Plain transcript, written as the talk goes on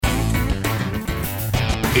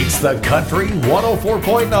It's the Country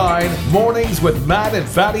 104.9 Mornings with Matt and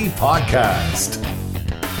Fadi podcast.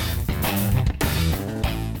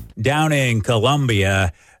 Down in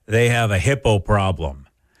Colombia, they have a hippo problem.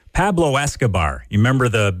 Pablo Escobar, you remember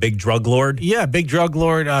the big drug lord? Yeah, big drug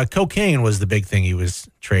lord. Cocaine was the big thing he was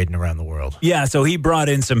trading around the world. Yeah, so he brought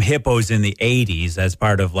in some hippos in the 80s as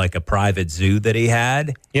part of like a private zoo that he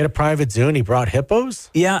had. He had a private zoo and he brought hippos?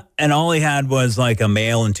 Yeah, and all he had was like a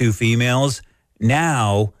male and two females.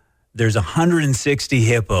 Now there's 160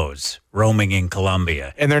 hippos roaming in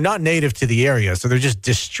Colombia. And they're not native to the area, so they're just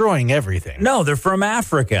destroying everything. No, they're from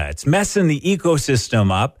Africa. It's messing the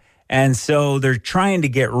ecosystem up. And so they're trying to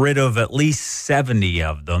get rid of at least 70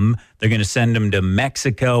 of them. They're going to send them to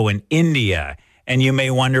Mexico and India. And you may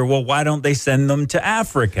wonder, well, why don't they send them to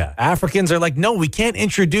Africa? Africans are like, no, we can't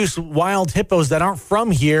introduce wild hippos that aren't from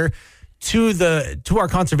here to our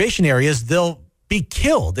conservation areas. They'll be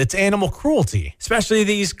killed. It's animal cruelty. Especially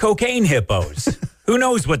these cocaine hippos. Who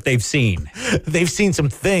knows what they've seen? They've seen some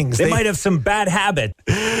things. They might have some bad habit.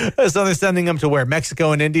 So they're sending them to where?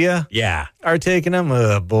 Mexico and India? Yeah. Are taking them?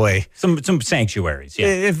 Oh, boy. Some sanctuaries, yeah.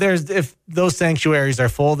 If those sanctuaries are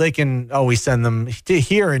full, they can always send them to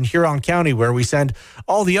here in Huron County, where we send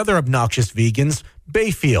all the other obnoxious vegans,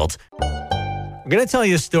 Bayfield. I'm going to tell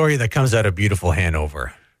you a story that comes out of beautiful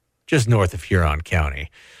Hanover, just north of Huron County.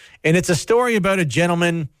 And it's a story about a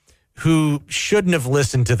gentleman who shouldn't have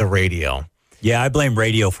listened to the radio. Yeah, I blame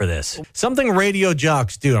radio for this. Something radio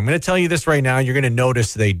jocks do. I'm going to tell you this right now. You're going to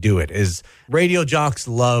notice they do it. Is radio jocks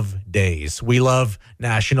love days. We love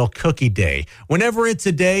National Cookie Day. Whenever it's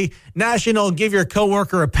a day, National Give Your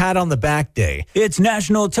Coworker a Pat on the Back Day. It's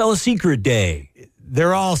National Tell a Secret Day.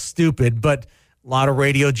 They're all stupid, but a lot of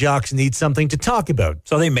radio jocks need something to talk about.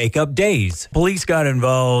 So they make up days. Police got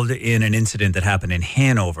involved in an incident that happened in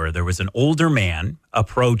Hanover. There was an older man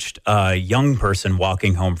approached a young person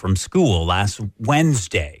walking home from school last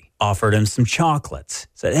Wednesday, offered him some chocolates.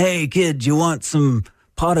 Said, hey, kid, do you want some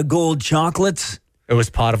pot of gold chocolates? It was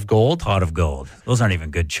pot of gold? Pot of gold. Those aren't even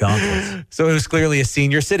good chocolates. So it was clearly a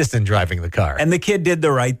senior citizen driving the car. And the kid did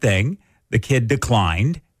the right thing. The kid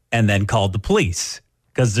declined and then called the police.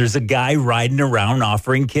 Because there's a guy riding around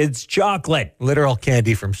offering kids chocolate. Literal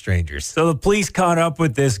candy from strangers. So the police caught up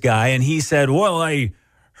with this guy, and he said, well, I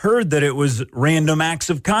heard that it was Random Acts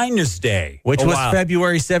of Kindness Day. Which was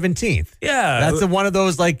February 17th. Yeah. That's one of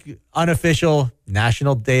those, like, unofficial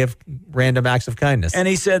National Day of Random Acts of Kindness. And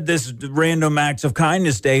he said this Random Acts of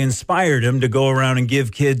Kindness Day inspired him to go around and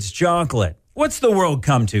give kids chocolate. What's the world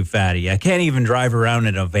come to, Fadi? I can't even drive around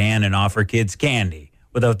in a van and offer kids candy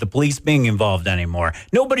without the police being involved anymore.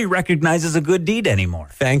 Nobody recognizes a good deed anymore.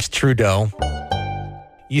 Thanks, Trudeau.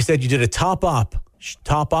 You said you did a top-off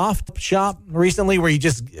shop recently where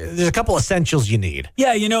there's a couple essentials you need.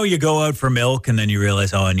 Yeah, you go out for milk and then you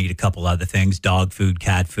realize, I need a couple other things, dog food,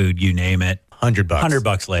 cat food, you name it. $100.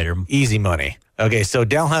 $100 later. Easy money. Okay, so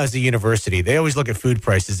Dalhousie University, they always look at food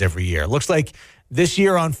prices every year. Looks like this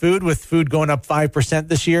year on food, with food going up 5%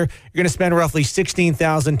 this year, you're going to spend roughly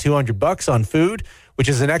 $16,200 on food, which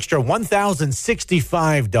is an extra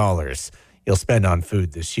 $1,065 you'll spend on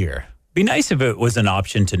food this year. Be nice if it was an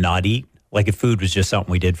option to not eat, like if food was just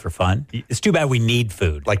something we did for fun. It's too bad we need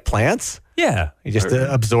food. Like plants? Yeah. You just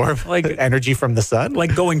absorb energy from the sun?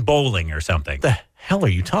 Like going bowling or something. The hell are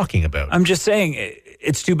you talking about? I'm just saying,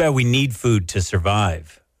 it's too bad we need food to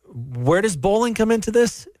survive. Where does bowling come into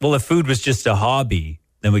this? Well, if food was just a hobby,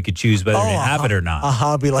 then we could choose whether to have it or not. A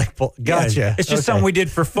hobby like gotcha. Yeah, it's just something we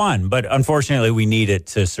did for fun, but unfortunately we need it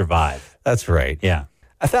to survive. That's right. Yeah.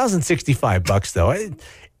 $1,065 though.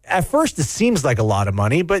 At first it seems like a lot of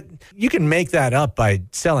money, but you can make that up by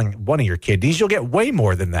selling one of your kidneys. You'll get way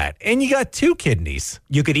more than that. And you got 2 kidneys.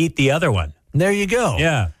 You could eat the other one. There you go.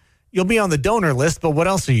 Yeah. You'll be on the donor list, but what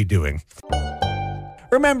else are you doing?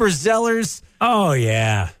 Remember Zellers? Oh,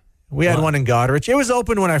 yeah. We had one in Goderich. It was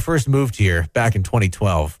open when I first moved here back in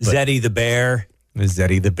 2012. Zeddy the Bear.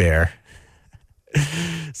 Zeddy the Bear.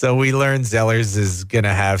 So we learned Zellers is going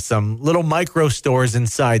to have some little micro stores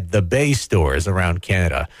inside the Bay stores around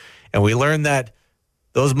Canada. And we learned that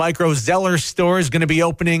those micro Zeller stores going to be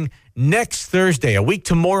opening next Thursday, a week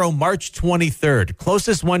tomorrow, March 23rd.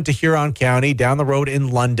 Closest one to Huron County, down the road in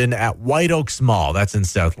London at White Oaks Mall. That's in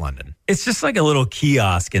South London. It's just like a little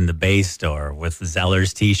kiosk in the Bay store with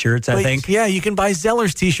Zeller's T-shirts, I think. Yeah, you can buy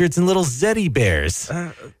Zeller's T-shirts and little Zeddy bears.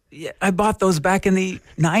 Yeah, I bought those back in the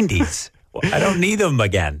 90s. I don't need them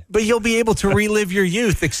again. But you'll be able to relive your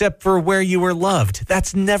youth, except for where you were loved.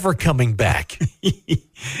 That's never coming back.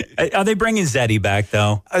 Are they bringing Zeddy back,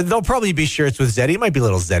 though? There'll probably be shirts with Zeddy. It might be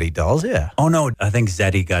little Zeddy dolls, yeah. Oh, no, I think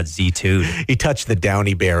Zeddy got Z2'd. He touched the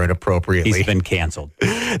Downy Bear inappropriately. He's been canceled.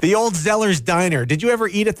 The old Zeller's Diner. Did you ever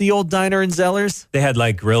eat at the old diner in Zeller's? They had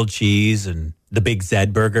like grilled cheese and the Big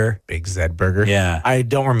Zed burger. Big Zed Burger? Yeah. I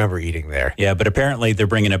don't remember eating there. Yeah, but apparently they're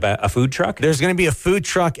bringing a food truck. There's going to be a food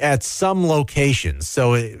truck at some locations.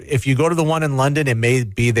 So if you go to the one in London, it may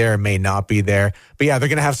be there, it may not be there. But yeah, they're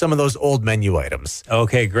going to have some of those old menu items.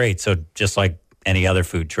 Okay, great. So just like any other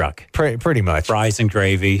food truck. Pretty much. Fries and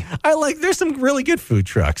gravy. There's some really good food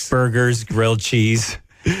trucks. Burgers, grilled cheese.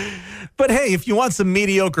 But hey, if you want some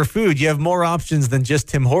mediocre food, you have more options than just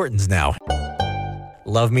Tim Hortons now.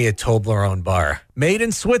 Love me a Toblerone bar. Made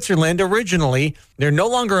in Switzerland originally. They're no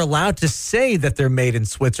longer allowed to say that they're made in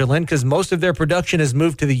Switzerland because most of their production has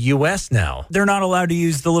moved to the U.S. now. They're not allowed to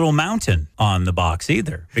use the little mountain on the box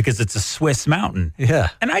either because it's a Swiss mountain. Yeah.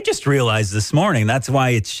 And I just realized this morning that's why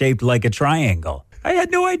it's shaped like a triangle. I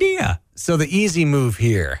had no idea. So the easy move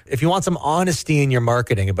here, if you want some honesty in your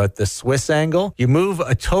marketing about the Swiss angle, you move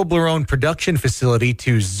a Toblerone production facility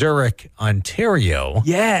to Zurich, Ontario.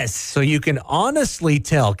 Yes. So you can honestly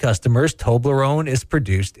tell customers Toblerone is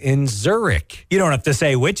produced in Zurich. You don't have to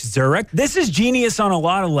say which Zurich. This is genius on a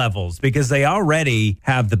lot of levels because they already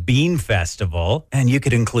have the Bean Festival, and you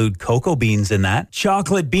could include cocoa beans in that.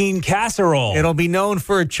 Chocolate bean casserole. It'll be known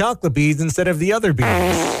for chocolate beans instead of the other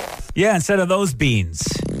beans. Yeah, instead of those beans.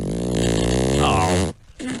 Oh,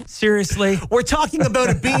 seriously? We're talking about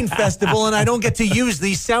a bean festival, and I don't get to use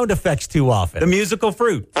these sound effects too often. The musical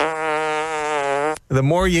fruit. The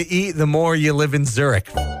more you eat, the more you live in Zurich.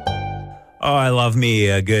 Oh, I love me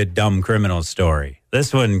a good dumb criminal story.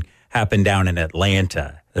 This one happened down in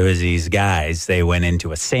Atlanta. There was these guys, they went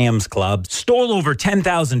into a Sam's Club, stole over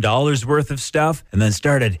 $10,000 worth of stuff, and then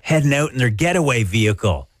started heading out in their getaway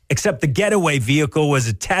vehicle. Except the getaway vehicle was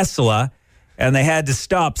a Tesla, and they had to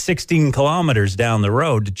stop 16 kilometers down the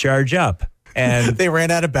road to charge up. And they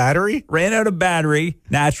ran out of battery? Ran out of battery.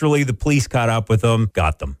 Naturally, the police caught up with them,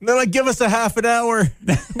 got them. They're like, give us a half an hour.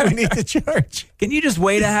 We need to charge. Can you just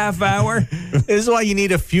wait a half hour? This is why you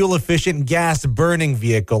need a fuel-efficient, gas-burning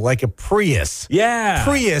vehicle like a Prius. Yeah.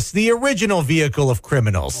 Prius, the original vehicle of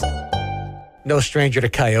criminals. No stranger to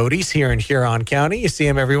coyotes here in Huron County. You see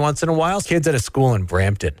them every once in a while. Kids at a school in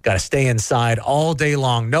Brampton. Got to stay inside all day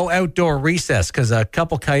long. No outdoor recess because a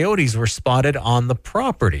couple coyotes were spotted on the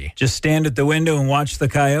property. Just stand at the window and watch the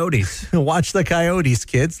coyotes. Watch the coyotes,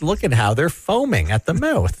 kids. Look at how they're foaming at the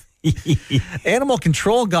mouth. Animal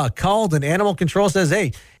control got called, and animal control says,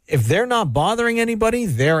 hey, if they're not bothering anybody,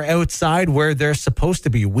 they're outside where they're supposed to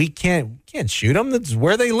be. We can't shoot them. That's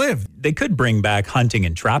where they live. They could bring back hunting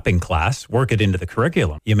and trapping class, work it into the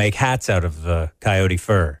curriculum. You make hats out of coyote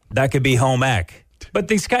fur. That could be home ec. But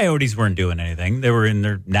these coyotes weren't doing anything. They were in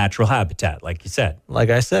their natural habitat, like you said. Like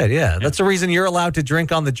I said, yeah. That's the reason you're allowed to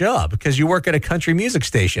drink on the job, because you work at a country music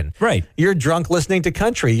station. Right. You're drunk listening to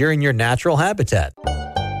country. You're in your natural habitat.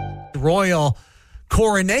 Royal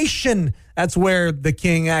coronation. That's where the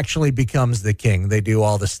king actually becomes the king. They do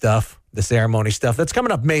all the stuff, the ceremony stuff. That's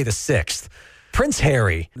coming up May the 6th. Prince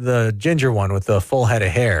Harry, the ginger one with the full head of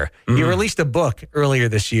hair, he released a book earlier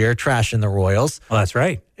this year, trashing the royals. Well, that's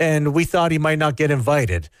right. And we thought he might not get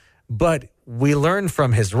invited. But we learned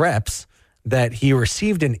from his reps that he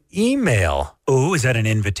received an email. Oh, is that an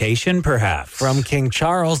invitation, perhaps? From King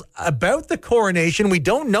Charles about the coronation. We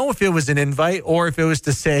don't know if it was an invite or if it was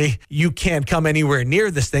to say, you can't come anywhere near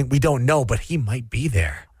this thing. We don't know, but he might be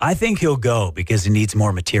there. I think he'll go because he needs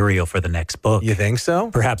more material for the next book. You think so?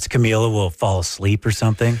 Perhaps Camilla will fall asleep or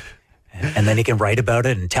something, and then he can write about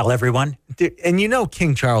it and tell everyone. And you know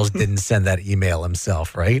King Charles didn't send that email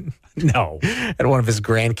himself, right? No. And one of his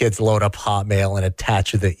grandkids load up Hotmail and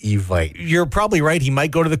attach the Evite. You're probably right. He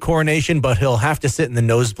might go to the coronation, but he'll have to sit in the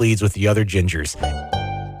nosebleeds with the other gingers.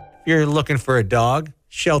 If you're looking for a dog,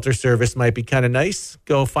 shelter service might be kind of nice.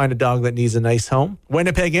 Go find a dog that needs a nice home.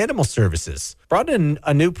 Winnipeg Animal Services brought in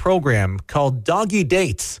a new program called Doggy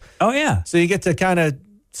Dates. Oh, yeah. So you get to kind of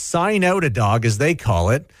sign out a dog, as they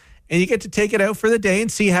call it, and you get to take it out for the day and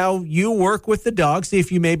see how you work with the dog. See if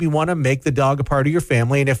you maybe want to make the dog a part of your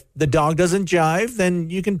family. And if the dog doesn't jive, then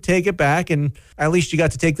you can take it back, and at least you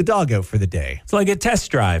got to take the dog out for the day. It's like a test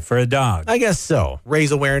drive for a dog. I guess so.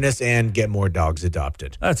 Raise awareness and get more dogs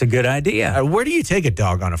adopted. That's a good idea. Where do you take a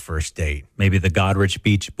dog on a first date? Maybe the Godrich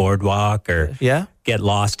Beach Boardwalk, or get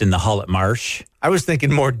lost in the Hullet Marsh. I was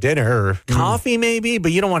thinking more dinner or coffee maybe,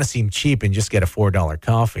 but you don't want to seem cheap and just get a $4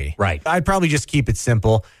 coffee. Right. I'd probably just keep it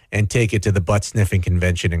simple and take it to the butt-sniffing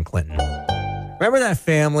convention in Clinton. Remember that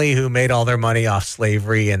family who made all their money off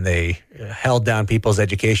slavery and they held down people's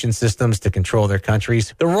education systems to control their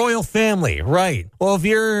countries? The royal family, right. Well, if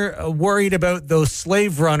you're worried about those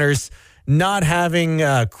slave runners not having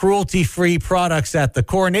cruelty-free products at the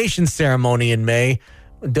coronation ceremony in May,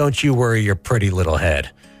 Don't you worry your pretty little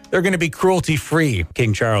head. They're going to be cruelty-free.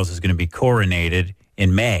 King Charles is going to be coronated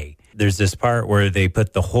in May. There's this part where they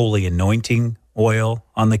put the holy anointing oil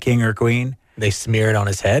on the king or queen. They smear it on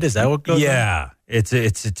his head? Is that what goes on? Yeah, it's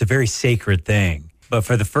a very sacred thing. But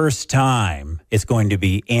for the first time, it's going to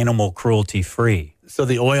be animal cruelty-free. So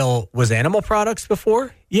the oil was animal products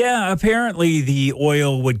before? Yeah, apparently the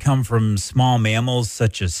oil would come from small mammals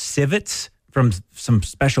such as civets, from some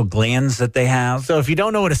special glands that they have. So if you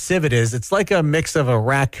don't know what a civet is, it's like a mix of a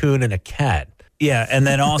raccoon and a cat. Yeah, and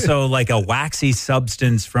then also like a waxy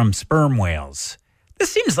substance from sperm whales.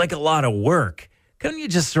 This seems like a lot of work. Couldn't you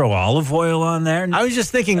just throw olive oil on there? I was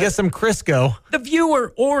just thinking, get some Crisco. The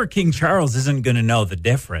viewer or King Charles isn't going to know the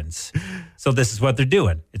difference. So this is what they're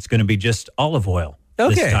doing. It's going to be just olive oil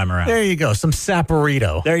this time around. There you go. Some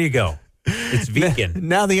Saporito. There you go. It's vegan.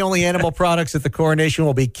 Now the only animal products at the coronation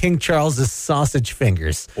will be King Charles's sausage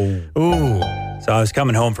fingers. Ooh. Ooh. So I was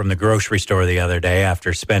coming home from the grocery store the other day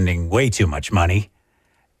after spending way too much money.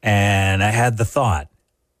 And I had the thought,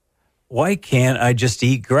 why can't I just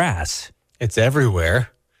eat grass? It's everywhere.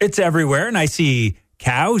 It's everywhere. And I see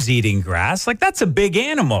cows eating grass. Like, that's a big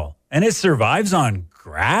animal. And it survives on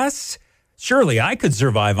grass? Surely I could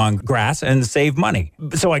survive on grass and save money.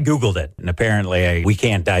 So I Googled it. And apparently we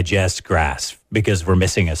can't digest grass because we're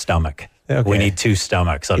missing a stomach. Okay. We need two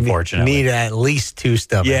stomachs, unfortunately. You need at least two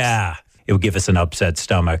stomachs. Yeah. It would give us an upset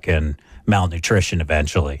stomach and malnutrition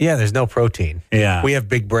eventually. Yeah, there's no protein. Yeah. We have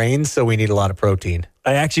big brains, so we need a lot of protein.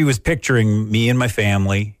 I actually was picturing me and my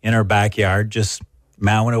family in our backyard just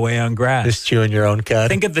mowing away on grass. Just chewing your own cud.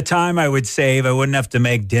 Think of the time I would save. I wouldn't have to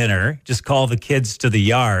make dinner. Just call the kids to the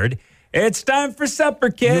yard. It's time for supper,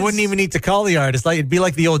 kids. You wouldn't even need to call the yard. It'd be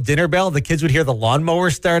like the old dinner bell. The kids would hear the lawnmower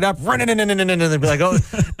start up. And they'd be like, oh,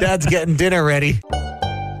 Dad's getting dinner ready.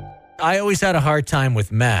 I always had a hard time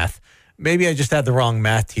with math. Maybe I just had the wrong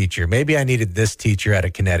math teacher. Maybe I needed this teacher out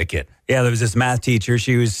of Connecticut. Yeah, there was this math teacher.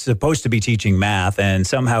 She was supposed to be teaching math and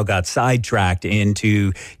somehow got sidetracked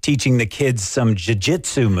into teaching the kids some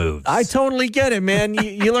jiu-jitsu moves. I totally get it, man.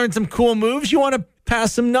 You learn some cool moves. You want to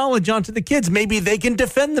pass some knowledge on to the kids. Maybe they can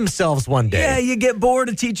defend themselves one day. Yeah, you get bored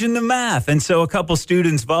of teaching them math. And so a couple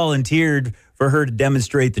students volunteered for her to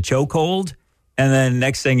demonstrate the chokehold. And then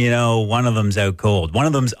next thing you know, one of them's out cold. One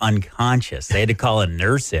of them's unconscious. They had to call a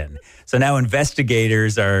nurse in. So now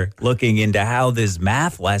investigators are looking into how this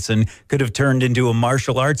math lesson could have turned into a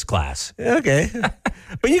martial arts class. Okay.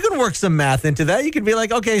 But you can work some math into that. You could be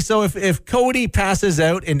like, okay, so if Cody passes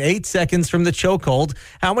out in 8 seconds from the chokehold,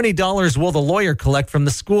 how many dollars will the lawyer collect from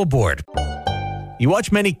the school board? You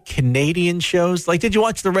watch many Canadian shows? Like, did you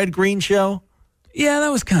watch the Red Green Show? Yeah, that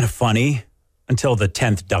was kind of funny until the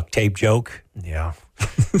 10th duct tape joke. Yeah.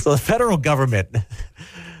 So the federal government,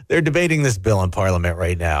 they're debating this bill in Parliament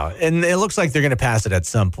right now. And it looks like they're going to pass it at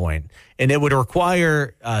some point. And it would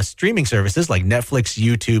require streaming services like Netflix,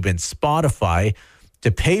 YouTube, and Spotify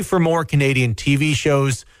to pay for more Canadian TV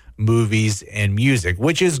shows, movies, and music,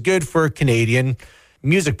 which is good for Canadian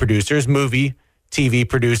music producers, movie, TV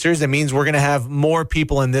producers. It means we're going to have more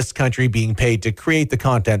people in this country being paid to create the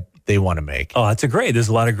content they want to make. Oh, that's great. There's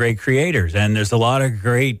a lot of great creators, and there's a lot of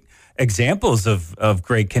great examples of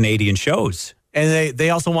great Canadian shows. And they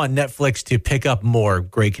also want Netflix to pick up more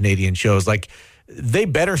great Canadian shows. Like, they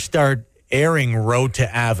better start airing Road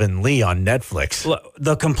to Avonlea on Netflix.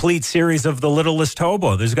 The complete series of The Littlest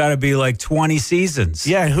Hobo. There's got to be like 20 seasons.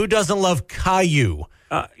 Yeah, and who doesn't love Caillou?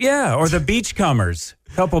 Yeah, or The Beachcombers.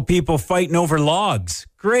 A couple people fighting over logs.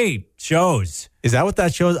 Great shows. Is that what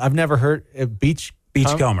that show is? I've never heard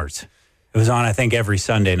Beachcombers. It was on, I think, every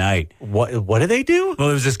Sunday night. What do they do? Well,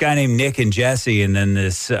 there was this guy named Nick and Jesse, and then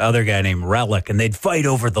this other guy named Relic, and they'd fight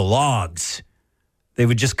over the logs. They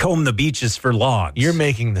would just comb the beaches for logs. You're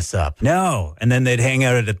making this up. No. And then they'd hang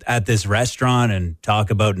out at this restaurant and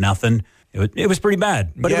talk about nothing. It was pretty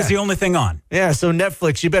bad, but It was the only thing on. Yeah, so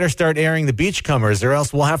Netflix, you better start airing The Beachcombers, or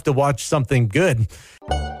else we'll have to watch something good.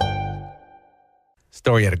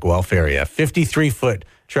 Story out of Guelph area. 53-foot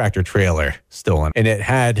tractor trailer stolen. And it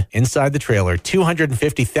had inside the trailer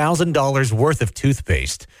 $250,000 worth of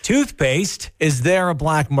toothpaste. Toothpaste? Is there a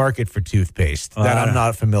black market for toothpaste that I'm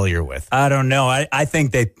not familiar with? I don't know. I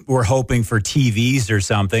think they were hoping for TVs or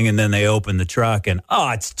something, and then they opened the truck and,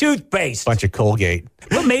 it's toothpaste. Bunch of Colgate.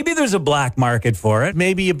 Well, maybe there's a black market for it.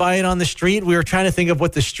 Maybe you buy it on the street. We were trying to think of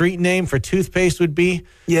what the street name for toothpaste would be.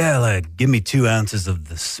 Yeah, like, give me 2 ounces of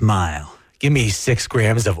the Smile. Give me 6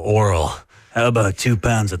 grams of Oral. How about 2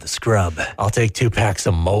 pounds of the Scrub? I'll take 2 packs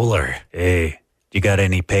of Molar. Hey, you got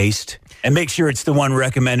any paste? And make sure it's the one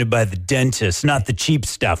recommended by the dentist, not the cheap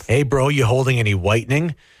stuff. Hey, bro, you holding any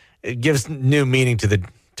whitening? It gives new meaning to the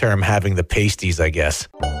term having the pasties, I guess.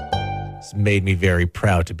 It's made me very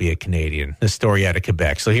proud to be a Canadian. A story out of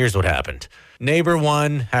Quebec. So here's what happened. Neighbor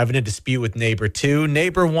 1 having a dispute with neighbor 2.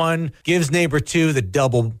 Neighbor 1 gives neighbor 2 the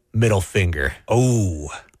double middle finger. Oh.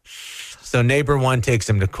 So neighbor 1 takes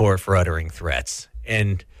him to court for uttering threats.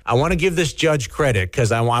 And I want to give this judge credit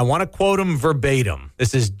because I want to quote him verbatim.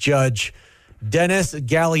 This is Judge Dennis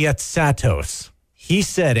Galiatsatos. He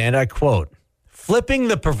said, and I quote, "Flipping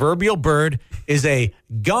the proverbial bird is a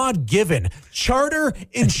God-given,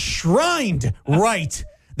 charter-enshrined right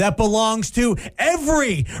that belongs to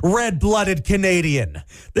every red-blooded Canadian."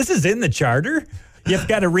 This is in the charter? You've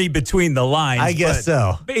got to read between the lines. I guess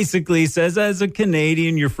so. Basically says, as a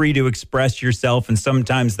Canadian, you're free to express yourself, and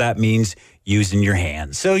sometimes that means using your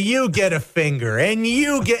hands. So you get a finger, and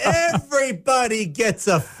everybody gets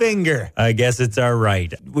a finger. I guess it's our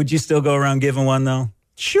right. Would you still go around giving one, though?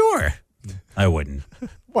 Sure. I wouldn't.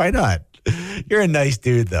 Why not? You're a nice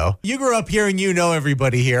dude, though. You grew up here and you know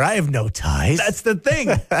everybody here. I have no ties. That's the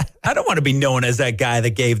thing. I don't want to be known as that guy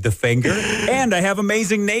that gave the finger. And I have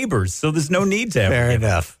amazing neighbors, so there's no need to. Fair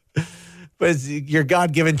enough. But it's your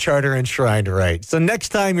God-given charter enshrined right. So next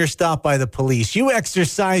time you're stopped by the police, you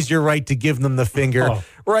exercise your right to give them the finger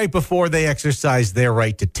right before they exercise their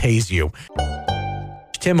right to tase you.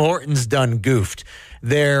 Tim Hortons done goofed.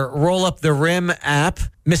 Their Roll Up the Rim app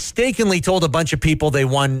mistakenly told a bunch of people they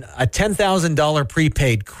won a $10,000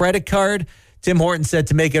 prepaid credit card. Tim Horton said,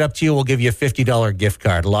 to make it up to you, we'll give you a $50 gift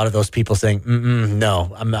card. A lot of those people saying,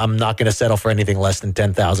 no, I'm not going to settle for anything less than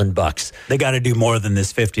 $10,000. They got to do more than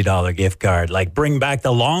this $50 gift card. Like, bring back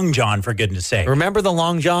the Long John, for goodness sake. Remember the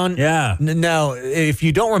Long John? Yeah. Now, if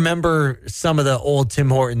you don't remember some of the old Tim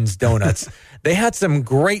Hortons donuts, they had some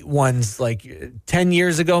great ones like 10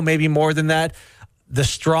 years ago, maybe more than that. The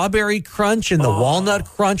strawberry crunch and the walnut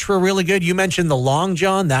crunch were really good. You mentioned the Long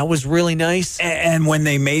John. That was really nice. And when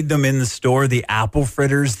they made them in the store, the apple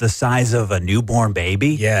fritters the size of a newborn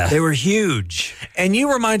baby. Yeah. They were huge. And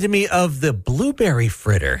you reminded me of the blueberry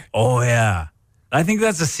fritter. Oh, yeah. I think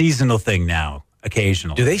that's a seasonal thing now,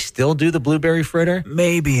 occasionally. Do they still do the blueberry fritter?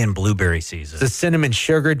 Maybe in blueberry season. The cinnamon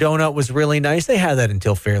sugar donut was really nice. They had that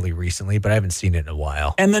until fairly recently, but I haven't seen it in a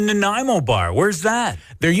while. And the Nanaimo bar, where's that?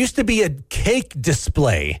 There used to be a cake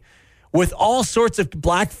display with all sorts of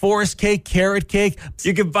Black Forest cake, carrot cake.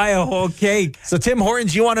 You could buy a whole cake. So, Tim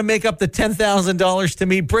Hortons, you want to make up the $10,000 to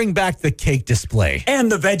me? Bring back the cake display.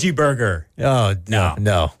 And the veggie burger. Oh, no.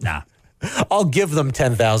 Nah. I'll give them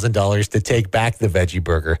 $10,000 to take back the veggie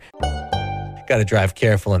burger. Got to drive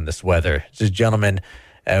careful in this weather. This is a gentleman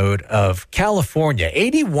out of California,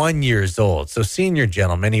 81 years old. So, senior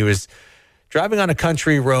gentleman. He was driving on a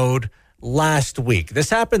country road last week.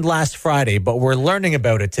 This happened last Friday, but we're learning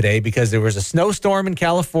about it today because there was a snowstorm in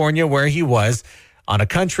California where he was on a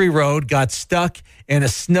country road, got stuck in a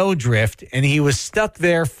snowdrift, and he was stuck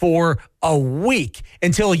there for a week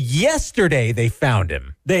until yesterday they found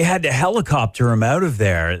him. They had to helicopter him out of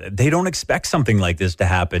there. They don't expect something like this to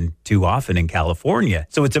happen too often in California.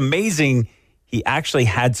 So it's amazing he actually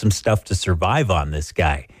had some stuff to survive on, this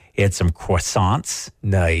guy. He had some croissants,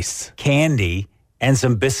 Nice. candy, and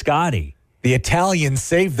some biscotti. The Italians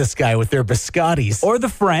saved this guy with their biscottis. Or the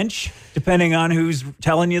French, depending on who's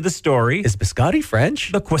telling you the story. Is biscotti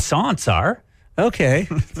French? The croissants are. Okay.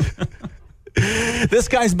 This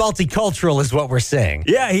guy's multicultural is what we're saying.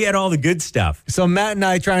 Yeah, he had all the good stuff. So Matt and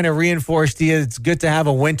I trying to reinforce to you, it's good to have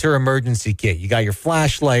a winter emergency kit. You got your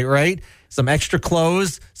flashlight, right? Some extra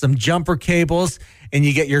clothes, some jumper cables, and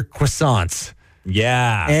you get your croissants.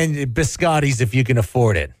 Yeah. And biscottis if you can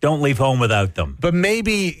afford it. Don't leave home without them. But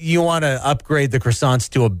maybe you want to upgrade the croissants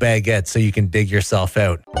to a baguette so you can dig yourself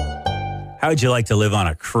out. How would you like to live on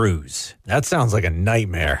a cruise? That sounds like a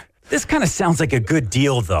nightmare. This kind of sounds like a good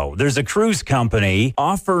deal, though. There's a cruise company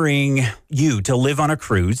offering you to live on a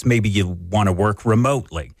cruise. Maybe you want to work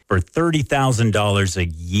remotely for $30,000 a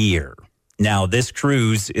year. Now, this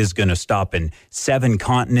cruise is going to stop in 7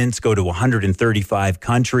 continents, go to 135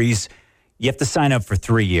 countries. You have to sign up for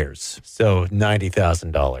 3 years. So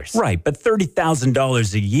 $90,000. Right, but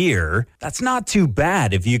 $30,000 a year, that's not too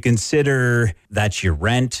bad if you consider that's your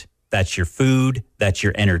rent, that's your food, that's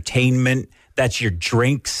your entertainment, that's your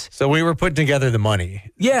drinks. So we were putting together the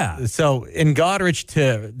money. Yeah. So in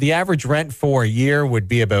Goderich, the average rent for a year would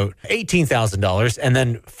be about $18,000. And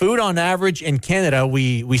then food on average in Canada,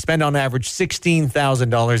 we spend on average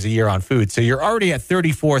 $16,000 a year on food. So you're already at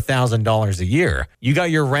 $34,000 a year. You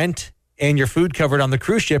got your rent and your food covered on the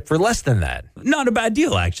cruise ship for less than that. Not a bad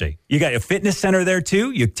deal, actually. You got a fitness center there,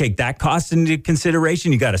 too. You take that cost into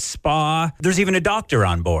consideration. You got a spa. There's even a doctor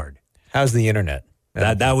on board. How's the internet?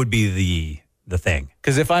 That would be the thing.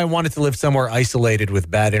 Because if I wanted to live somewhere isolated with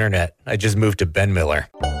bad internet, I'd just move to Ben Miller.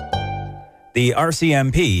 The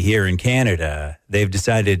RCMP here in Canada, they've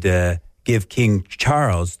decided to give King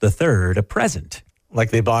Charles III a present. Like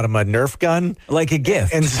they bought him a Nerf gun? Like a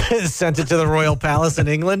gift. And sent it to the Royal Palace in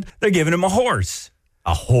England? They're giving him a horse.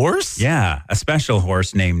 A horse? Yeah, a special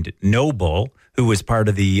horse named Noble, who was part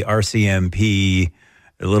of the RCMP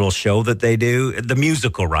little show that they do. The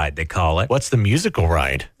musical ride, they call it. What's the musical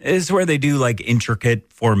ride? It's where they do like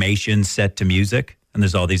intricate formations set to music. And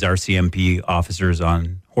there's all these RCMP officers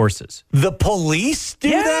on horses. The police do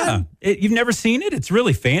that? You've never seen it? It's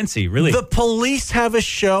really fancy, really. The police have a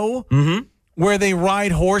show where they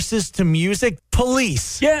ride horses to music?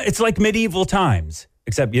 Police. Yeah, it's like medieval times,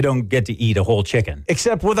 except you don't get to eat a whole chicken.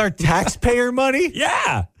 Except with our taxpayer money?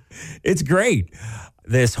 Yeah, it's great.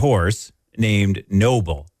 This horse named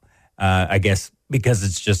Noble, I guess because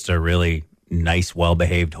it's just a really nice,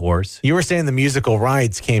 well-behaved horse. You were saying the musical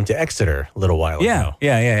rides came to Exeter a little while ago.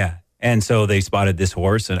 Yeah. And so they spotted this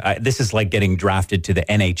horse, and this is like getting drafted to the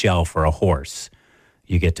NHL for a horse.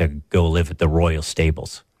 You get to go live at the Royal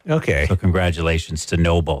Stables. Okay. So congratulations to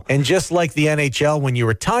Noble. And just like the NHL, when you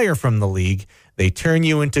retire from the league, they turn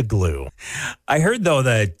you into glue. I heard, though,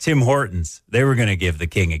 that Tim Hortons, they were going to give the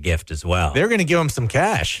king a gift as well. They're going to give him some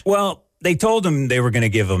cash. Well, they told him they were going to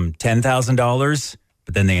give him $10,000,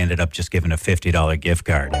 but then they ended up just giving a $50 gift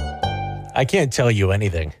card. I can't tell you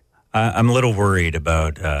anything. I'm a little worried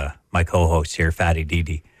about my co-host here, Fadi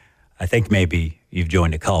Didi. I think maybe you've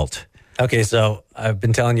joined a cult. Okay, so I've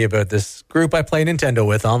been telling you about this group I play Nintendo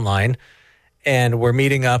with online, and we're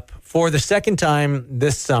meeting up for the second time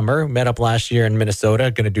this summer. Met up last year in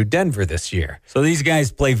Minnesota, going to do Denver this year. So these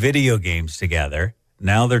guys play video games together.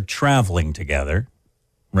 Now they're traveling together,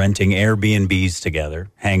 renting Airbnbs together,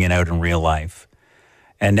 hanging out in real life.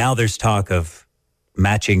 And now there's talk of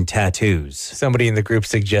matching tattoos. Somebody in the group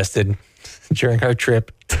suggested during our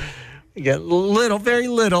trip, we get very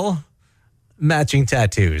little matching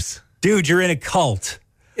tattoos. Dude, you're in a cult.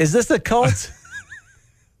 Is this a cult?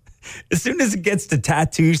 As soon as it gets to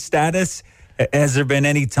tattoo status, has there been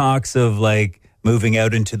any talks of like moving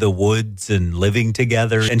out into the woods and living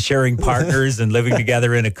together and sharing partners and living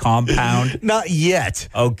together in a compound? Not yet.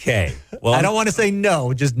 Okay. Well, I don't want to say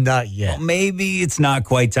no, just not yet. Well, maybe it's not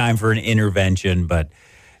quite time for an intervention, but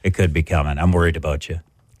it could be coming. I'm worried about you.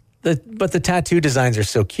 But the tattoo designs are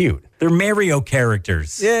so cute. They're Mario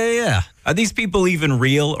characters. Yeah. Are these people even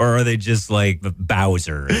real, or are they just like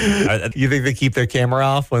Bowser? You think they keep their camera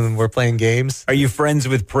off when we're playing games? Are you friends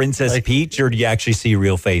with Princess Peach, or do you actually see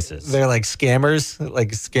real faces? They're like scammers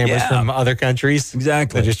from other countries.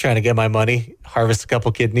 Exactly. They're just trying to get my money, harvest a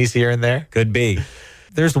couple kidneys here and there. Could be.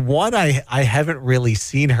 There's one I haven't really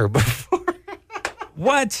seen her before.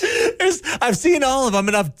 What? I've seen all of them,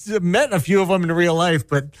 and I've met a few of them in real life,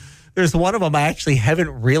 but there's one of them I actually haven't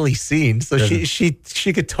really seen. So she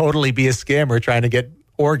could totally be a scammer trying to get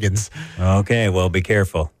organs. Okay, well, be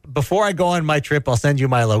careful. Before I go on my trip, I'll send you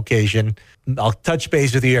my location. I'll touch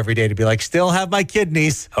base with you every day to be like, still have my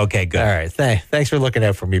kidneys. Okay, good. All right, thanks for looking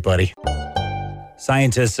out for me, buddy.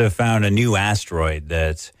 Scientists have found a new asteroid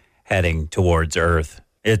that's heading towards Earth.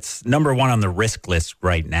 It's number one on the risk list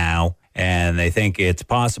right now, and they think it's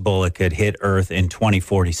possible it could hit Earth in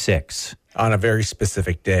 2046. On a very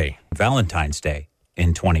specific day. Valentine's Day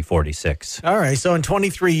in 2046. All right, so in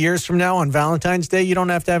 23 years from now on Valentine's Day, you don't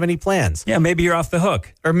have to have any plans. Yeah, maybe you're off the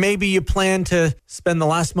hook. Or maybe you plan to spend the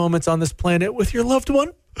last moments on this planet with your loved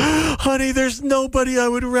one. Honey, there's nobody I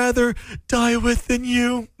would rather die with than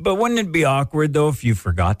you. But wouldn't it be awkward, though, if you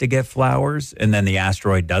forgot to get flowers and then the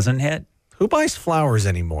asteroid doesn't hit? Who buys flowers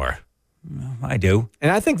anymore? Well, I do. And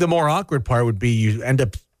I think the more awkward part would be you end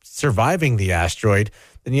up surviving the asteroid,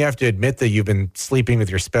 then you have to admit that you've been sleeping with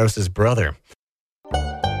your spouse's brother.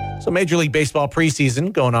 So Major League Baseball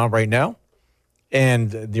preseason going on right now.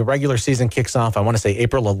 And the regular season kicks off, I want to say,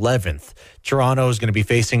 April 11th. Toronto is going to be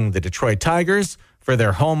facing the Detroit Tigers for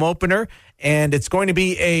their home opener. And it's going to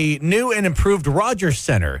be a new and improved Rogers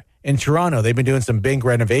Center in Toronto. They've been doing some big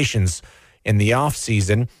renovations in the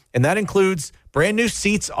offseason. And that includes brand new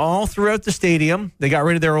seats all throughout the stadium. They got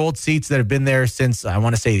rid of their old seats that have been there since, I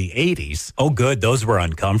want to say, the 80s. Oh, good. Those were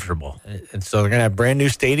uncomfortable. And so they're going to have brand new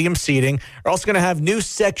stadium seating. They're also going to have new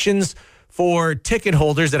sections for ticket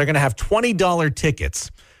holders that are going to have $20 tickets.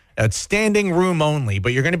 It's standing room only,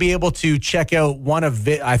 but you're going to be able to check out one of,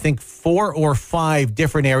 I think, 4 or 5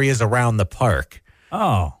 different areas around the park.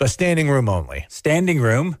 Oh. But standing room only. Standing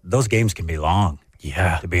room? Those games can be long.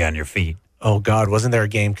 Yeah. To be on your feet. Oh, God, wasn't there a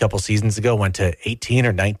game a couple seasons ago, went to 18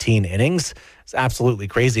 or 19 innings? It's absolutely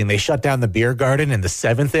crazy. And they shut down the beer garden in the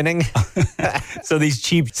 7th inning. So these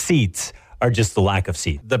cheap seats or just the lack of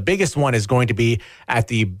seats? The biggest one is going to be at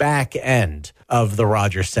the back end of the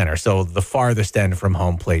Rogers Center, so the farthest end from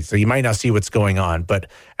home plate. So you might not see what's going on, but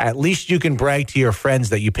at least you can brag to your friends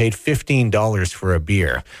that you paid $15 for a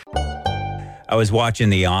beer. I was watching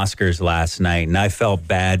the Oscars last night, and I felt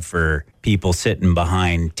bad for people sitting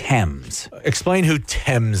behind Thames. Explain who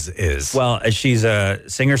Thames is. Well, she's a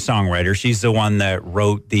singer-songwriter. She's the one that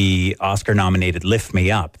wrote the Oscar-nominated Lift Me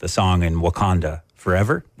Up, the song in Wakanda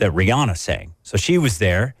Forever that Rihanna sang. So she was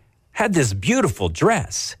there, had this beautiful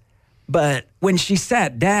dress. But when she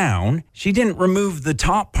sat down, she didn't remove the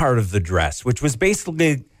top part of the dress, which was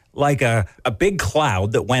basically like a big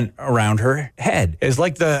cloud that went around her head. It's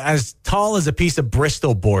like as tall as a piece of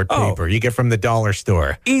Bristol board paper you get from the dollar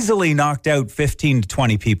store. Easily knocked out 15 to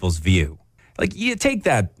 20 people's view. Like, you take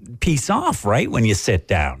that piece off, right, when you sit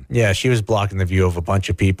down. Yeah, she was blocking the view of a bunch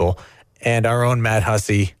of people. And our own Matt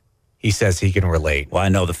Hussey, he says he can relate. Well, I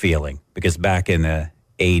know the feeling, because back in the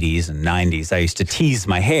 80s and 90s, I used to tease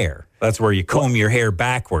my hair. That's where you comb your hair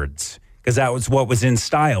backwards, because that was what was in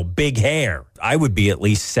style, big hair. I would be at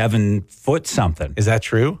least 7 foot something. Is that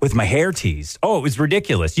true? With my hair teased. Oh, it was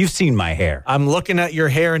ridiculous. You've seen my hair. I'm looking at your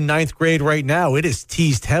hair in 9th grade right now. It is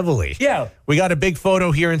teased heavily. Yeah. We got a big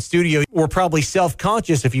photo here in studio. We're probably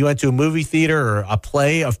self-conscious if you went to a movie theater or a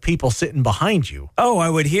play of people sitting behind you. Oh, I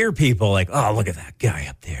would hear people like, oh, look at that guy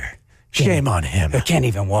up there. Shame on him. I can't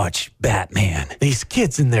even watch Batman. These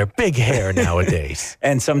kids in their big hair nowadays.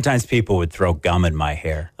 And sometimes people would throw gum in my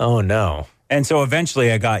hair. Oh, no. And so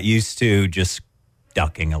eventually I got used to just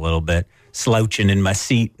ducking a little bit, slouching in my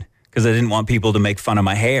seat, because I didn't want people to make fun of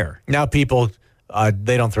my hair. Now people,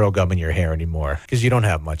 they don't throw gum in your hair anymore because you don't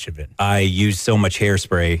have much of it. I used so much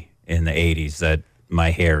hairspray in the 80s that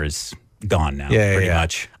my hair is gone now, pretty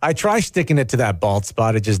much. I try sticking it to that bald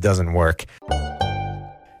spot. It just doesn't work.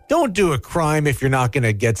 Don't do a crime if you're not going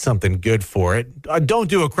to get something good for it. Don't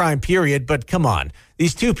do a crime, period. But come on.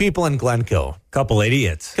 These 2 people in Glencoe. Couple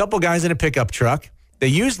idiots. Couple guys in a pickup truck. They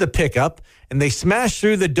use the pickup and they smash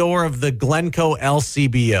through the door of the Glencoe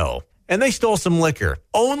LCBO. And they stole some liquor.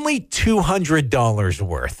 Only $200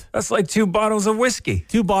 worth. That's like 2 bottles of whiskey.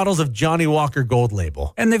 2 bottles of Johnny Walker Gold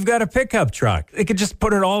Label. And they've got a pickup truck. They could just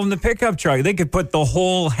put it all in the pickup truck. They could put the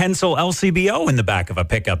whole Hensel LCBO in the back of a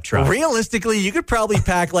pickup truck. Realistically, you could probably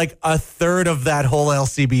pack like a third of that whole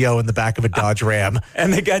LCBO in the back of a Dodge Ram.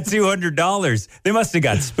 And they got $200. They must have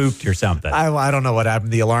got spooked or something. I don't know what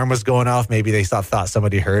happened. The alarm was going off. Maybe they thought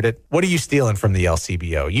somebody heard it. What are you stealing from the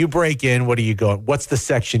LCBO? You break in. What are you going? What's the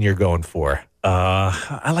section you're going for?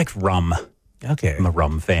 I like rum. Okay. I'm a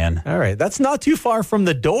rum fan. All right. That's not too far from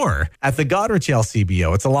the door at the Goderich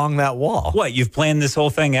LCBO. It's along that wall. What, you've planned this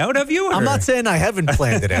whole thing out, have you? Or? I'm not saying I haven't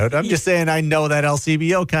planned it out. I'm just saying I know that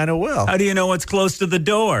LCBO kind of well. How do you know what's close to the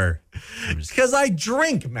door? Because I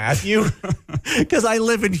drink, Matthew. Because I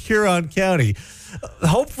live in Huron County.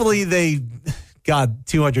 Hopefully they got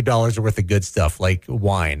 $200 worth of good stuff like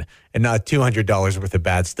wine and not $200 worth of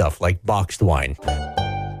bad stuff like boxed wine.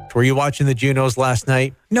 Were you watching the Junos last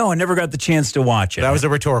night? No, I never got the chance to watch it. That was a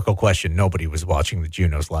rhetorical question. Nobody was watching the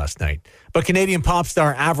Junos last night. But Canadian pop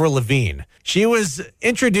star Avril Lavigne, she was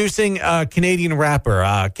introducing a Canadian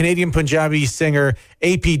rapper, Canadian Punjabi singer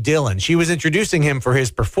AP Dillon. She was introducing him for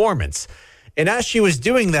his performance. And as she was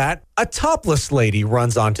doing that, a topless lady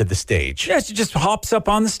runs onto the stage. Yeah, she just hops up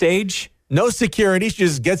on the stage. No security. She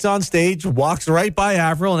just gets on stage, walks right by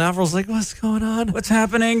Avril, and Avril's like, what's going on? What's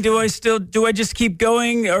happening? Do I just keep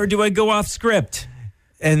going, or do I go off script?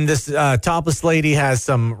 And this topless lady has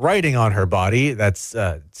some writing on her body that's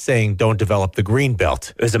saying, don't develop the green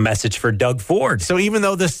belt. It was a message for Doug Ford. So even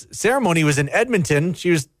though this ceremony was in Edmonton,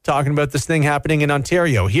 she was talking about this thing happening in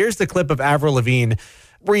Ontario. Here's the clip of Avril Lavigne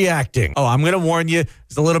reacting. Oh, I'm going to warn you,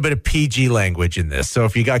 there's a little bit of PG language in this. So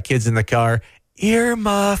if you got kids in the car,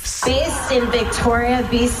 earmuffs. Based in Victoria,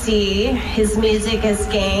 BC, his music has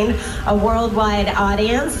gained a worldwide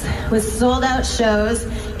audience with sold-out shows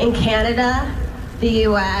in Canada, the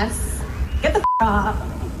U.S. Get the off.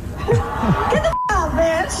 Get the off,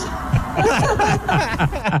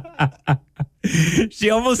 bitch. She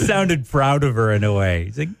almost sounded proud of her in a way.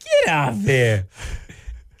 She's like, get off here.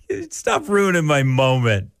 Stop ruining my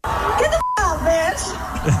moment. Get the off, bitch.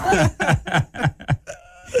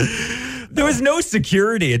 There was no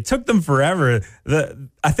security. It took them forever.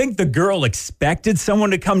 I think the girl expected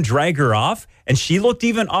someone to come drag her off, And she looked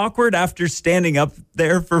even awkward after standing up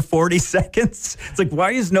there for 40 seconds. It's like,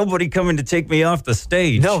 why is nobody coming to take me off the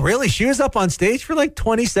stage? No, really. She was up on stage for like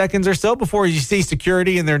 20 seconds or so before you see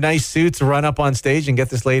security in their nice suits run up on stage and get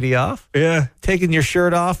this lady off. Yeah. Taking your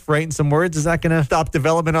shirt off, writing some words, is that going to stop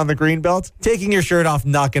development on the greenbelt? Taking your shirt off,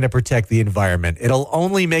 not going to protect the environment. It'll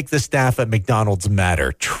only make the staff at McDonald's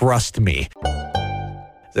matter. Trust me.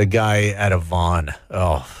 The guy at Avon.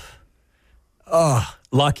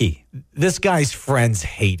 Lucky. This guy's friends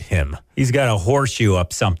hate him. He's got a horseshoe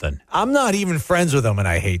up something. I'm not even friends with him, and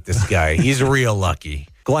I hate this guy. He's real lucky.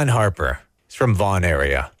 Glenn Harper. He's from Vaughan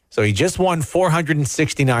area. So he just won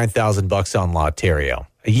 $469,000 on Lotterio.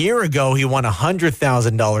 A year ago, he won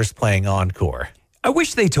 $100,000 playing Encore. I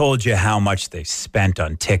wish they told you how much they spent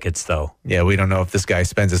on tickets, though. Yeah, we don't know if this guy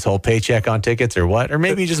spends his whole paycheck on tickets or what. Or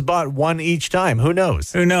maybe he just bought one each time. Who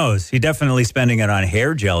knows? Who knows? He's definitely spending it on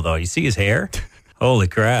hair gel, though. You see his hair? Holy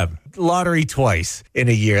crap. Lottery twice in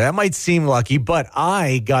a year. That might seem lucky, but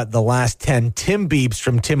I got the last 10 Tim Beeps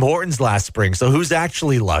from Tim Hortons last spring. So who's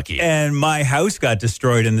actually lucky? And my house got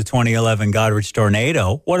destroyed in the 2011 Goderich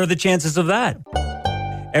tornado. What are the chances of that?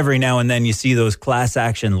 Every now and then you see those class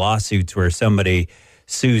action lawsuits where somebody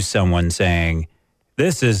sues someone saying,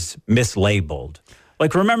 this is mislabeled.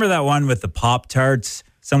 Like, remember that one with the Pop-Tarts?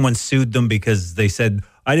 Someone sued them because they said,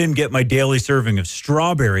 I didn't get my daily serving of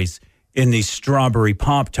strawberries in these strawberry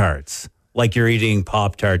Pop-Tarts. Like you're eating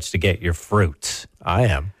Pop-Tarts to get your fruits. I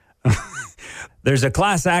am. There's a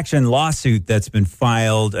class action lawsuit that's been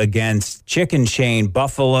filed against chicken chain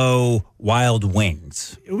Buffalo Wild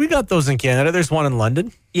Wings. We got those in Canada. There's one in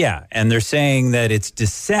London. Yeah, and they're saying that it's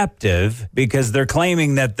deceptive because they're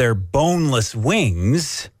claiming that they're boneless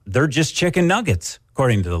wings. They're just chicken nuggets,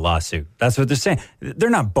 according to the lawsuit. That's what they're saying. They're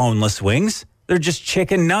not boneless wings. They're just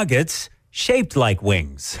chicken nuggets shaped like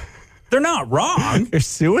wings. They're not wrong. They're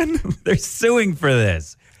suing? They're suing for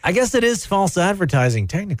this. I guess it is false advertising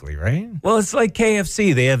technically, right? Well, it's like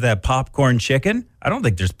KFC. They have that popcorn chicken. I don't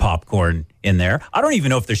think there's popcorn in there. I don't even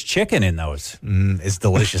know if there's chicken in those. It's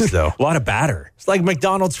delicious, though. A lot of batter. It's like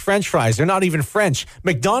McDonald's French fries. They're not even French.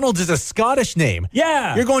 McDonald's is a Scottish name.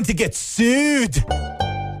 Yeah. You're going to get sued.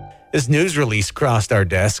 This news release crossed our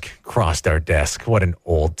desk. Crossed our desk. What an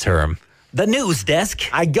old term. The news desk.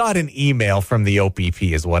 I got an email from the OPP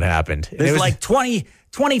is what happened. There's like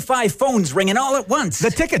 25 phones ringing all at once. The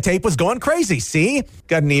ticket tape was going crazy, see?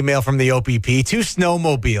 Got an email from the OPP, 2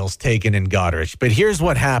 snowmobiles taken in Goderich. But here's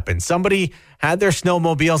what happened. Somebody had their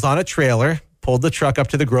snowmobiles on a trailer, pulled the truck up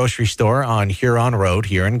to the grocery store on Huron Road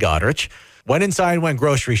here in Goderich, went inside, went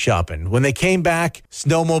grocery shopping. When they came back,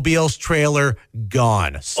 snowmobile's trailer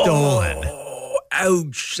gone, stolen. Oh,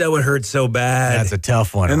 ouch. That would hurt so bad. That's a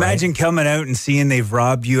tough one. Imagine right? coming out and seeing they've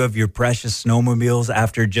robbed you of your precious snowmobiles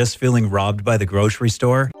after just feeling robbed by the grocery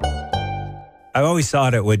store. I always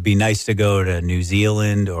thought it would be nice to go to New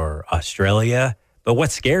Zealand or Australia, but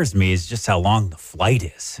what scares me is just how long the flight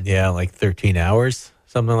is. Yeah, like 13 hours,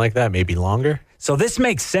 something like that, maybe longer. So this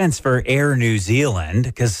makes sense for Air New Zealand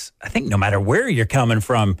because I think no matter where you're coming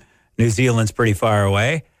from, New Zealand's pretty far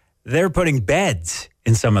away. They're putting beds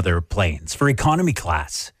in some of their planes for economy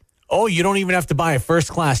class. Oh, you don't even have to buy a first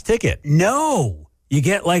class ticket. No. You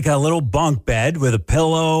get like a little bunk bed with a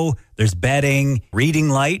pillow, there's bedding, reading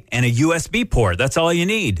light, and a USB port. That's all you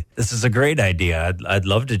need. This is a great idea. I'd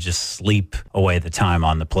love to just sleep away the time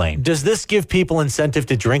on the plane. Does this give people incentive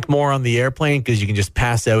to drink more on the airplane because you can just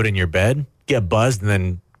pass out in your bed, get buzzed, and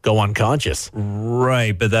then go unconscious?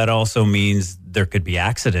 Right, but that also means there could be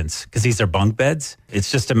accidents because these are bunk beds. It's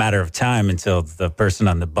just a matter of time until the person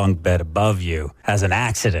on the bunk bed above you has an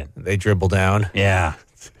accident. They dribble down. Yeah.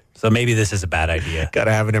 So maybe this is a bad idea. Got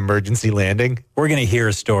to have an emergency landing. We're going to hear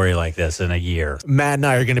a story like this in a year. Matt and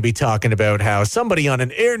I are going to be talking about how somebody on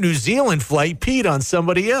an Air New Zealand flight peed on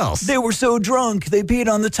somebody else. They were so drunk, they peed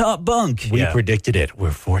on the top bunk. We predicted it.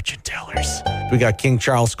 We're fortune tellers. We got King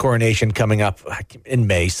Charles' coronation coming up in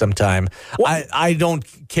May sometime. I don't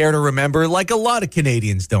care to remember, like a lot of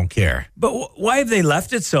Canadians don't care. But why have they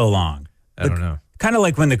left it so long? I don't know. Kind of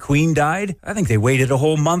like when the Queen died. I think they waited a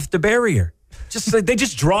whole month to bury her. Just like they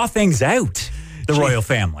just draw things out, the royal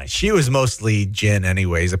family. She was mostly gin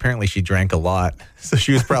anyways. Apparently she drank a lot, so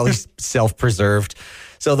she was probably self-preserved.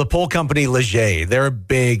 So the poll company Bluejay, they're a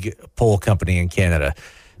big poll company in Canada.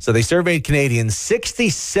 So they surveyed Canadians.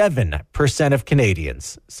 67% of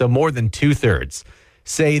Canadians, so more than 2/3,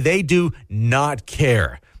 say they do not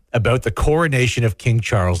care about the coronation of King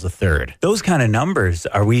Charles III. Those kind of numbers,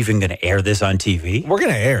 are we even going to air this on TV? We're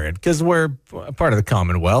going to air it because we're part of the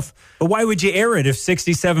Commonwealth. But why would you air it if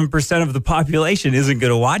 67% of the population isn't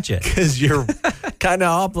going to watch it? Because you're kind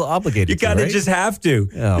of obligated. You kind of just have to.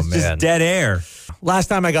 Oh, it's man. just dead air. Last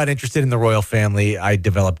time I got interested in the royal family, I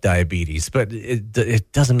developed diabetes, but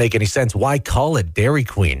it doesn't make any sense. Why call it Dairy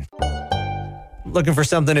Queen? Looking for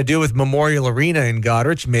something to do with Memorial Arena in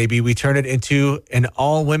Goderich, maybe we turn it into an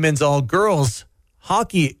all-women's, all-girls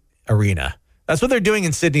hockey arena. That's what they're doing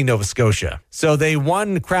in Sydney, Nova Scotia. So they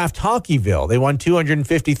won Kraft Hockeyville. They won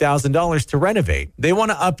 $250,000 to renovate. They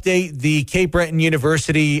want to update the Cape Breton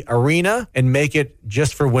University arena and make it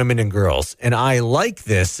just for women and girls. And I like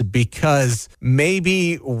this because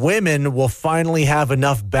maybe women will finally have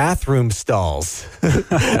enough bathroom stalls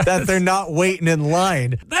that they're not waiting in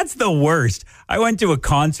line. That's the worst. I went to a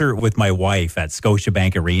concert with my wife at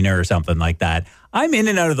Scotiabank Arena or something like that. I'm in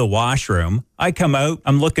and out of the washroom. I come out.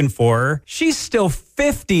 I'm looking for her. She's still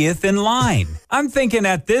 50th in line. I'm thinking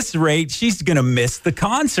at this rate, she's going to miss the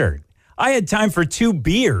concert. I had time for 2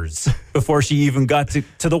 beers before she even got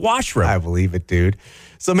to the washroom. I believe it, dude.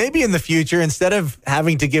 So maybe in the future, instead of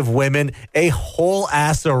having to give women a whole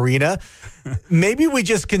ass arena, maybe we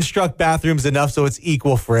just construct bathrooms enough so it's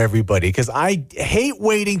equal for everybody. Because I hate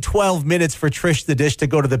waiting 12 minutes for Trish the Dish to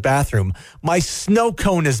go to the bathroom. My snow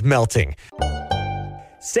cone is melting.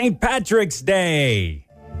 St. Patrick's Day.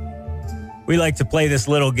 We like to play this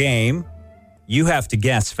little game. You have to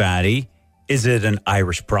guess, Fadi. Is it an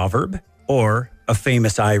Irish proverb or a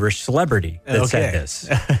famous Irish celebrity that said this?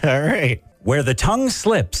 All right. Where the tongue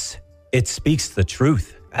slips, it speaks the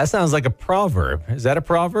truth. That sounds like a proverb. Is that a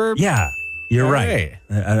proverb? Yeah, you're All right.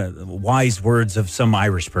 Wise words of some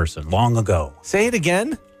Irish person long ago. Say it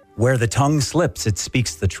again. Where the tongue slips, it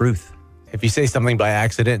speaks the truth. If you say something by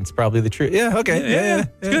accident, it's probably the truth. Yeah, okay. Yeah.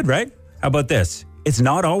 It's good, right? How about this? It's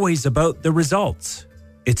not always about the results.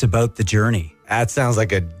 It's about the journey. That sounds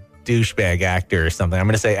like a douchebag actor or something. I'm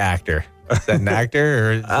going to say actor. Is that an actor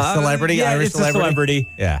or a celebrity? Yeah, Irish it's a celebrity.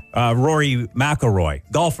 Yeah. Rory McIlroy,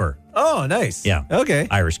 golfer. Oh, nice. Yeah. Okay.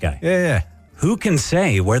 Irish guy. Yeah. Who can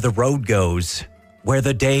say where the road goes, where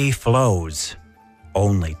the day flows?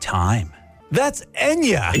 Only time. That's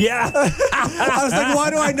Enya. Yeah. I was like, why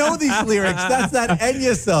do I know these lyrics? That's that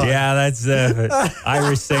Enya song. Yeah, that's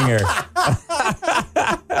Irish singer.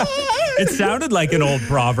 It sounded like an old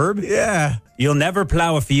proverb. Yeah. You'll never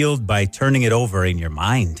plow a field by turning it over in your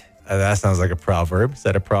mind. That sounds like a proverb. Is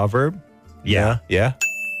that a proverb? Yeah.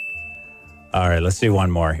 All right, let's do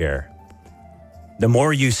one more here. The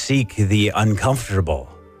more you seek the uncomfortable,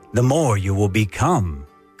 the more you will become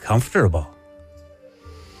comfortable.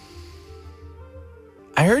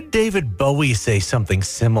 I heard David Bowie say something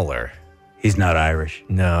similar. He's not Irish.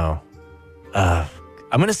 No. I'm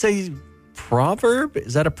going to say proverb.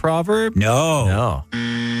 Is that a proverb? No.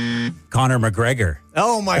 Conor McGregor.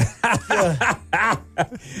 Oh, my.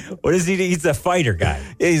 What is he? He's a fighter guy.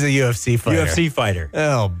 Yeah, he's a UFC fighter. UFC fighter.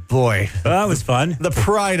 Oh, boy. Well, that was fun. The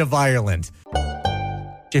pride of Ireland.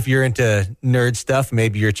 If you're into nerd stuff,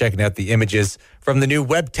 maybe you're checking out the images from the new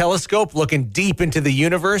Webb telescope looking deep into the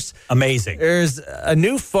universe. Amazing. There's a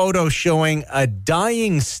new photo showing a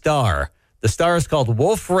dying star. The star is called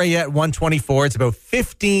Wolf Rayet 124. It's about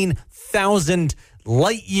 15,000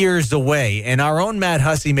 light years away. And our own Matt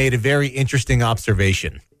Hussey made a very interesting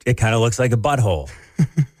observation. It kind of looks like a butthole.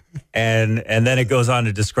 and then it goes on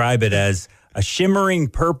to describe it as a shimmering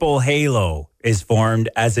purple halo is formed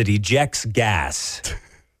as it ejects gas.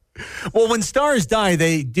 Well, when stars die,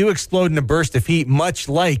 they do explode in a burst of heat, much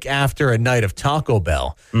like after a night of Taco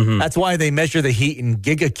Bell. Mm-hmm. That's why they measure the heat in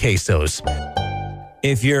gigaquesos.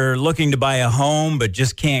 If you're looking to buy a home but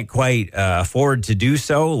just can't quite afford to do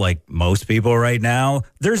so, like most people right now,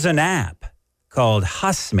 there's an app called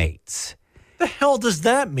Housemate. The hell does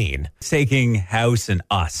that mean? It's taking House and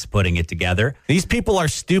Us, putting it together. These people are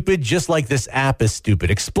stupid just like this app is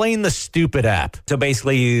stupid. Explain the stupid app. So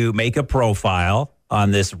basically you make a profile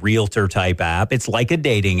on this realtor type app. It's like a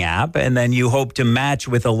dating app, and then you hope to match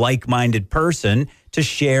with a like-minded person to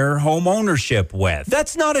share home ownership with.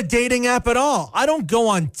 That's not a dating app at all. I don't go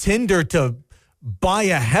on Tinder to buy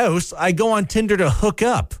a house. I go on Tinder to hook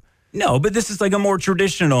up. No, but this is like a more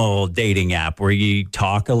traditional dating app where you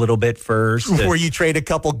talk a little bit first. Where you trade a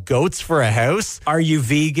couple goats for a house. Are you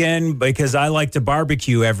vegan? Because I like to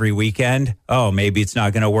barbecue every weekend. Oh, maybe it's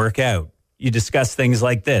not going to work out. You discuss things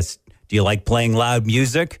like this. Do you like playing loud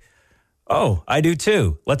music? Oh, I do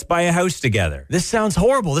too. Let's buy a house together. This sounds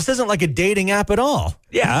horrible. This isn't like a dating app at all.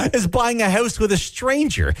 Yeah. It's buying a house with a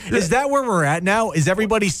stranger. Is that where we're at now? Is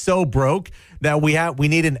everybody so broke that we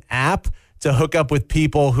need an app to hook up with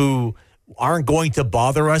people who aren't going to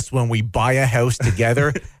bother us when we buy a house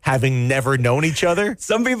together, having never known each other?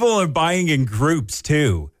 Some people are buying in groups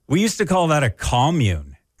too. We used to call that a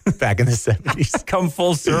commune. back in the 70s. Come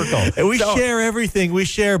full circle. And we share everything. We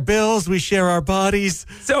share bills. We share our bodies.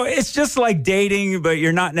 So it's just like dating, but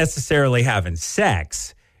you're not necessarily having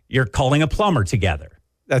sex. You're calling a plumber together.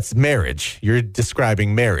 That's marriage. You're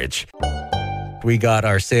describing marriage. We got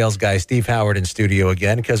our sales guy, Steve Howard, in studio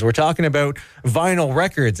again because we're talking about vinyl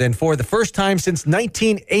records. And for the first time since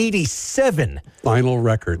 1987, vinyl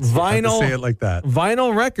records. Say it like that.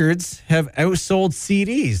 Vinyl records have outsold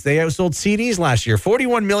CDs. They outsold CDs last year.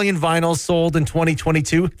 41 million vinyls sold in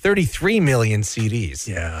 2022, 33 million CDs.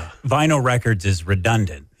 Yeah. Vinyl records is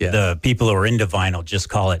redundant. Yeah. The people who are into vinyl just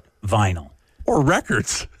call it vinyl. Or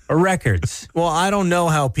records. Or records. Well, I don't know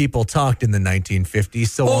how people talked in the 1950s,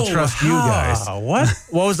 so I'll trust you guys. What?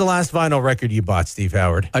 What was the last vinyl record you bought, Steve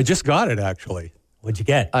Howard? I just got it, actually. What'd you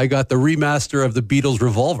get? I got the remaster of the Beatles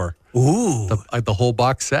Revolver. Ooh. The whole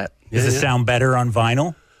box set. Does it sound better on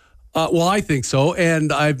vinyl? Well, I think so.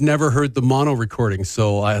 And I've never heard the mono recording,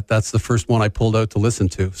 so that's the first one I pulled out to listen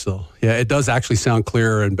to. So, yeah, it does actually sound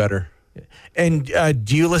clearer and better. And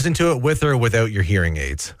do you listen to it with or without your hearing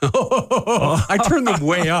aids? I turn them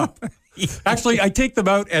way up. Actually, I take them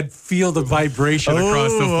out and feel the vibration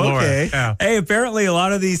across the floor. Okay. Yeah. Hey, apparently a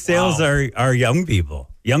lot of these sales are young people.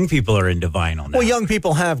 Young people are into vinyl now. Well, young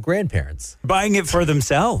people have grandparents. Buying it for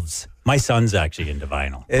themselves. My son's actually into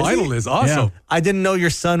vinyl. Vinyl is awesome. Yeah. I didn't know your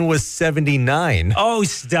son was 79. Oh,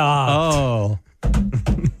 stop. Oh.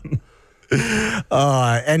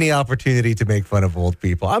 Any opportunity to make fun of old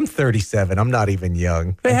people. I'm 37. I'm not even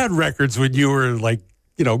young. They had records when you were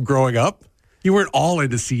growing up. You weren't all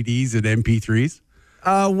into CDs and MP3s.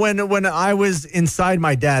 When I was inside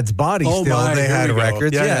my dad's body they had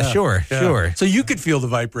records. Yeah, sure. So you could feel the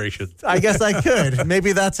vibration. I guess I could.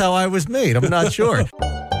 Maybe that's how I was made. I'm not sure.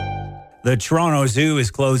 The Toronto Zoo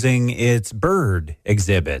is closing its bird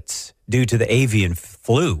exhibits due to the avian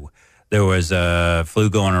flu. There was a flu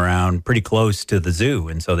going around pretty close to the zoo,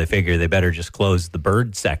 and so they figure they better just close the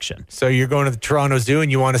bird section. So you're going to the Toronto Zoo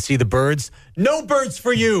and you want to see the birds? No birds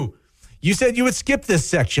for you. You said you would skip this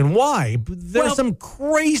section. Why? There's some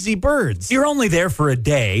crazy birds. You're only there for a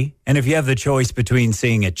day, and if you have the choice between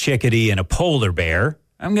seeing a chickadee and a polar bear,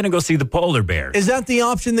 I'm going to go see the polar bear. Is that the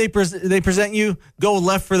option they present you? Go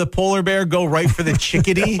left for the polar bear, go right for the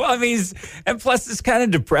chickadee? Well, I mean, and plus it's kind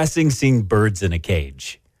of depressing seeing birds in a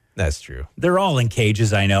cage. That's true. They're all in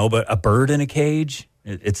cages, I know, but a bird in a cage,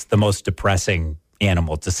 it's the most depressing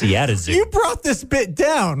animal to see at a zoo. You brought this bit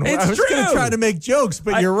down. It's I was going to true. try to make jokes,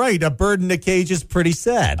 but you're right. A bird in a cage is pretty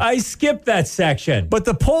sad. I skipped that section. But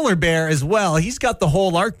the polar bear as well, he's got the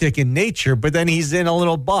whole Arctic in nature, but then he's in a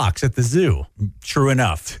little box at the zoo. True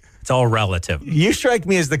enough. It's all relative. You strike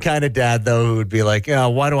me as the kind of dad, though, who would be like,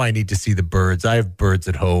 why do I need to see the birds? I have birds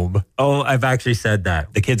at home. Oh, I've actually said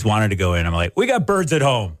that. The kids wanted to go in. I'm like, we got birds at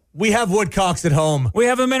home. We have woodcocks at home. We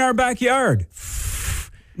have them in our backyard.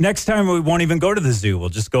 Next time we won't even go to the zoo. We'll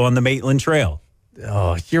just go on the Maitland Trail.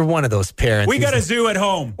 Oh, you're one of those parents. We got a zoo at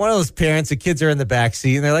home. One of those parents, the kids are in the back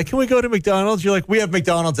seat, and they're like, can we go to McDonald's? You're like, we have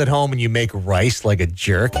McDonald's at home, and you make rice like a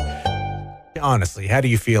jerk. Honestly, how do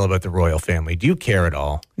you feel about the royal family? Do you care at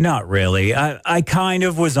all? Not really. I kind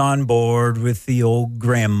of was on board with the old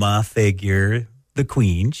grandma figure, the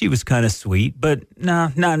queen. She was kind of sweet, but now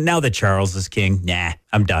that Charles is king,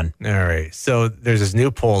 I'm done. All right. So there's this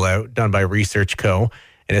new poll out done by Research Co.,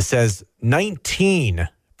 and it says 19%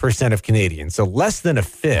 of Canadians, so less than a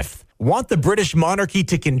fifth, want the British monarchy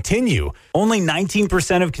to continue. Only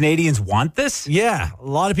 19% of Canadians want this? Yeah. A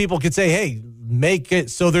lot of people could say, hey, make it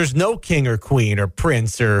so there's no king or queen or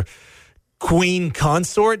prince or queen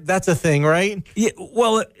consort. That's a thing, right? Yeah,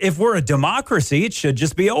 well, if we're a democracy, it should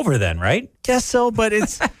just be over then, right? Guess so, but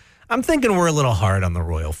I'm thinking we're a little hard on the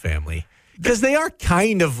royal family because they are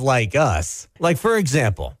kind of like us. Like, for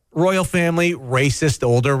example, royal family, racist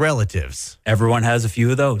older relatives. Everyone has a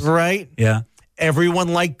few of those. Right? Yeah. Everyone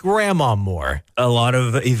liked grandma more. A lot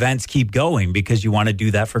of events keep going because you want to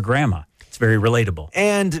do that for grandma. It's very relatable.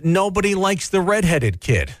 And nobody likes the redheaded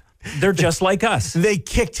kid. They're just like us. They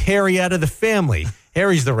kicked Harry out of the family.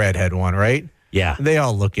 Harry's the redhead one, right? Yeah. They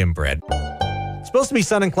all look inbred. Supposed to be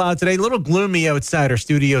sun and cloud today. A little gloomy outside our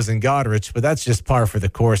studios in Goderich, but that's just par for the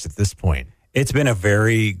course at this point. It's been a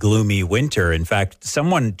very gloomy winter. In fact,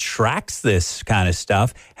 someone tracks this kind of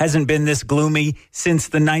stuff. Hasn't been this gloomy since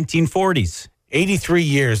the 1940s. 83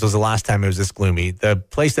 years was the last time it was this gloomy. The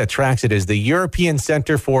place that tracks it is the European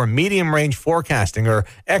Center for Medium Range Forecasting, or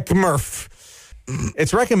ECMRF.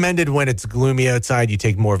 It's recommended when it's gloomy outside, you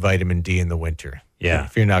take more vitamin D in the winter. Yeah.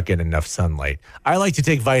 If you're not getting enough sunlight. I like to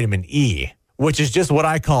take vitamin E, which is just what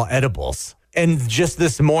I call edibles. And just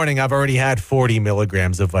this morning, I've already had 40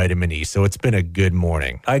 milligrams of vitamin E, so it's been a good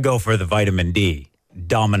morning. I go for the vitamin D.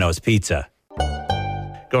 Domino's Pizza.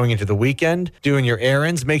 Going into the weekend, doing your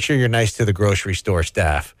errands, make sure you're nice to the grocery store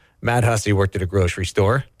staff. Matt Hussey worked at a grocery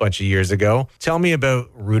store a bunch of years ago. Tell me about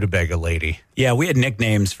Rutabaga Lady. Yeah, we had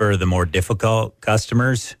nicknames for the more difficult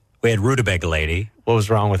customers. We had Rutabaga Lady. What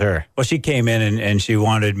was wrong with her? Well, she came in and she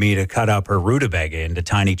wanted me to cut up her rutabaga into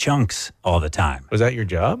tiny chunks all the time. Was that your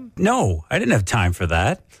job? No, I didn't have time for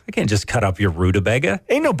that. I can't just cut up your rutabaga.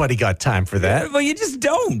 Ain't nobody got time for that. Well, you just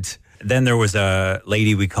don't. Then there was a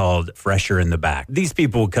lady we called Fresher in the Back. These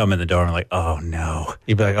people would come in the door and like, oh, no.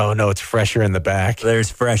 You'd be like, oh, no, it's Fresher in the Back. There's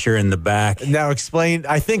Fresher in the Back. Now explain.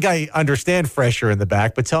 I think I understand Fresher in the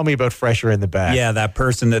Back, but tell me about Fresher in the Back. Yeah, that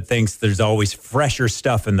person that thinks there's always fresher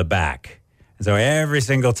stuff in the back. And so every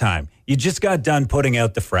single time, you just got done putting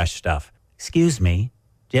out the fresh stuff. Excuse me,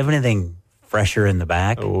 do you have anything fresher in the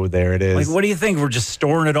back? Oh, there it is. Like, what do you think? We're just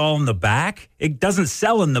storing it all in the back? It doesn't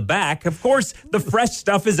sell in the back. Of course, the fresh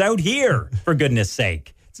stuff is out here, for goodness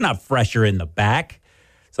sake. It's not fresher in the back.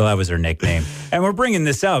 So that was her nickname. And we're bringing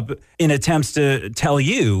this up in attempts to tell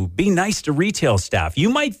you, be nice to retail staff. You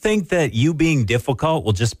might think that you being difficult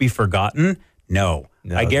will just be forgotten. No,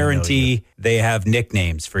 I guarantee they have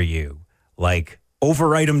nicknames for you, like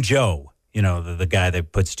Over Item Joe. You know, the guy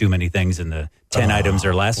that puts too many things in the 10 items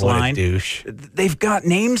or less what line. A douche. They've got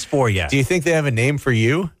names for you. Do you think they have a name for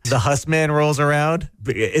you? The Huss man rolls around.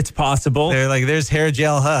 It's possible. They're like, there's Hair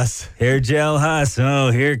Gel Huss. Hair Gel Huss. Oh,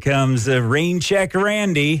 here comes Rain Check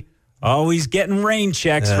Randy. Always getting rain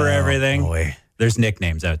checks for everything. Boy. There's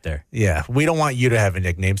nicknames out there. Yeah, we don't want you to have a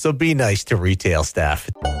nickname, so be nice to retail staff.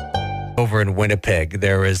 Over in Winnipeg,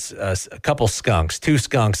 there was a couple skunks. Two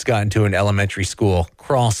skunks got into an elementary school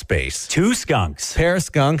crawl space. Two skunks. Pair of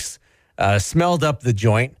skunks smelled up the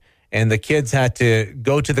joint, and the kids had to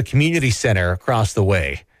go to the community center across the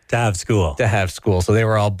way. To have school. So they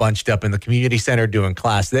were all bunched up in the community center doing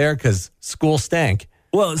class there because school stank.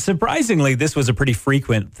 Well, surprisingly, this was a pretty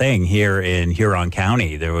frequent thing here in Huron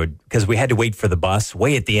County. Because we had to wait for the bus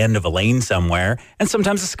way at the end of a lane somewhere, and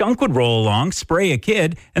sometimes a skunk would roll along, spray a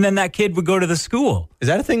kid, and then that kid would go to the school. Is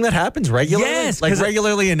that a thing that happens regularly? Yes. Like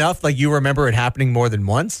regularly enough, like you remember it happening more than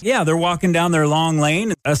once? Yeah, they're walking down their long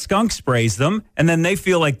lane, a skunk sprays them, and then they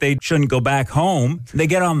feel like they shouldn't go back home. They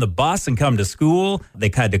get on the bus and come to school.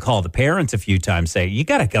 They had to call the parents a few times, say, you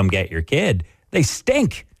got to come get your kid. They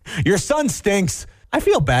stink. Your son stinks. I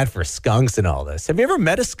feel bad for skunks and all this. Have you ever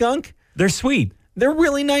met a skunk? They're sweet. They're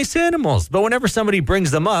really nice animals. But whenever somebody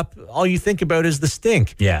brings them up, all you think about is the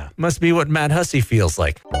stink. Yeah. Must be what Matt Hussey feels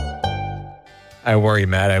like. I worry,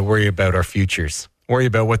 Matt. I worry about our futures. Worry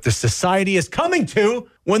about what the society is coming to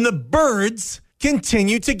when the birds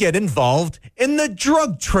continue to get involved in the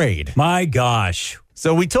drug trade. My gosh.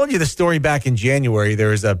 So we told you the story back in January.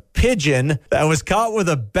 There was a pigeon that was caught with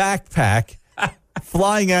a backpack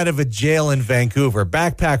flying out of a jail in Vancouver,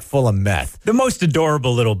 backpack full of meth. The most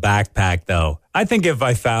adorable little backpack, though. I think if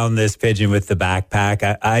I found this pigeon with the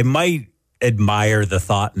backpack, I might admire the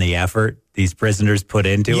thought and the effort these prisoners put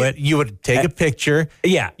into it. You would take a picture.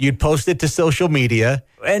 Yeah. You'd post it to social media.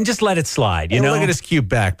 And just let it slide, you And know? look at his cute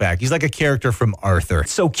backpack. He's like a character from Arthur.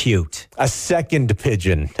 So cute. A second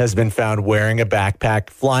pigeon has been found wearing a backpack,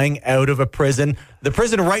 flying out of a prison. The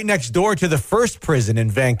prison right next door to the first prison in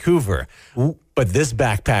Vancouver. But this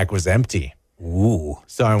backpack was empty. Ooh.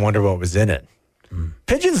 So I wonder what was in it.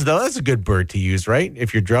 Pigeons, though, that's a good bird to use, right?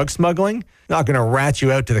 If you're drug smuggling, not going to rat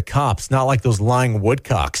you out to the cops, not like those lying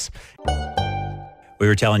woodcocks. We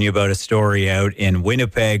were telling you about a story out in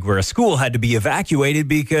Winnipeg where a school had to be evacuated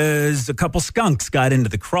because a couple skunks got into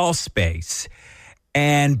the crawl space.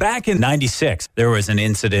 And back in 96, there was an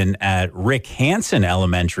incident at Rick Hansen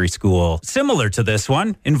Elementary School, similar to this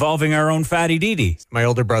one, involving our own Fadi Didi. My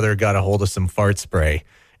older brother got a hold of some fart spray,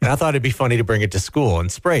 and I thought it'd be funny to bring it to school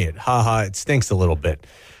and spray it. Ha ha, it stinks a little bit.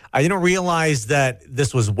 I didn't realize that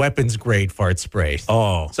this was weapons grade fart spray.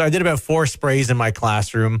 Oh. So I did about 4 sprays in my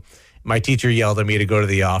classroom. My teacher yelled at me to go to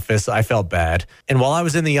the office. I felt bad. And while I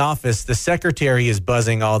was in the office, the secretary is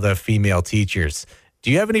buzzing all the female teachers. Do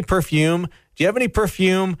you have any perfume? Do you have any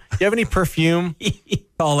perfume? Do you have any perfume?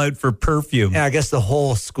 Call out for perfume. And I guess the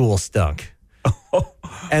whole school stunk.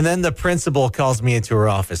 And then the principal calls me into her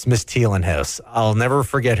office, Miss Thielenhouse. I'll never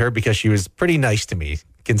forget her because she was pretty nice to me,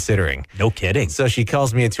 considering. No kidding. So she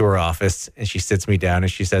calls me into her office and she sits me down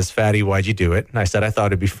and she says, Fadi, why'd you do it? And I said, I thought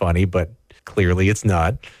it'd be funny, but clearly it's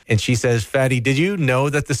not. And she says, Fadi, did you know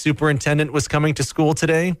that the superintendent was coming to school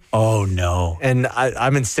today? Oh, no. And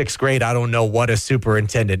I'm in 6th grade. I don't know what a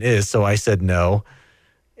superintendent is. So I said no.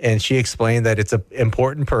 And she explained that it's an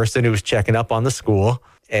important person who was checking up on the school.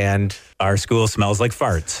 And our school smells like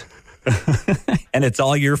farts. And it's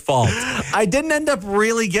all your fault. I didn't end up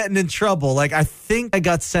really getting in trouble. Like, I think I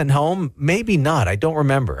got sent home. Maybe not. I don't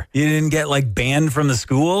remember. You didn't get like banned from the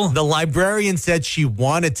school? The librarian said she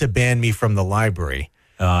wanted to ban me from the library.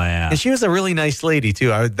 Oh, yeah. And she was a really nice lady, too.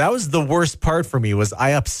 That was the worst part for me was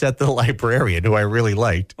I upset the librarian, who I really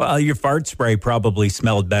liked. Well, your fart spray probably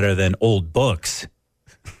smelled better than old books.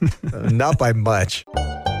 Not by much.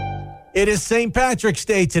 It is St. Patrick's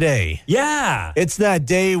Day today. Yeah. It's that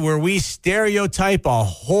day where we stereotype a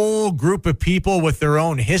whole group of people with their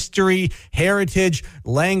own history, heritage,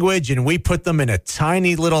 language, and we put them in a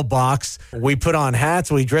tiny little box. We put on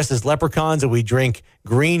hats, we dress as leprechauns, and we drink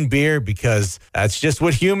green beer because that's just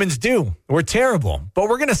what humans do. We're terrible, but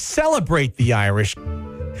we're going to celebrate the Irish.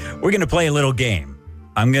 We're going to play a little game.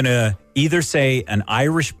 I'm going to either say an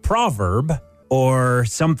Irish proverb or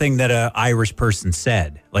something that an Irish person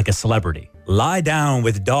said, like a celebrity. Lie down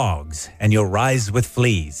with dogs and you'll rise with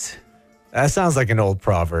fleas. That sounds like an old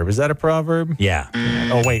proverb. Is that a proverb? Yeah.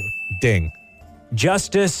 Oh, wait. Ding.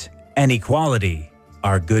 Justice and equality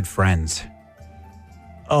are good friends.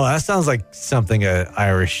 Oh, that sounds like something an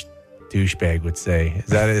Irish douchebag would say.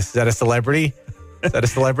 Is that a celebrity? Is that a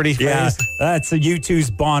celebrity phrase? Yeah, that's a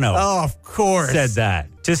U2's Bono. Oh, of course. Said that.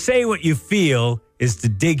 To say what you feel is to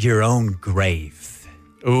dig your own grave.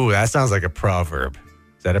 Ooh, that sounds like a proverb.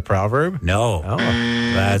 Is that a proverb? No. Oh.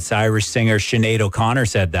 That's Irish singer Sinead O'Connor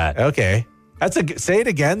said that. Okay. Say it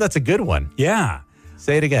again. That's a good one. Yeah.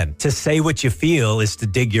 Say it again. To say what you feel is to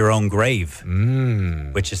dig your own grave.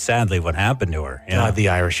 Which is sadly what happened to her. Yeah. God, the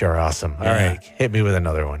Irish are awesome. All right. Hit me with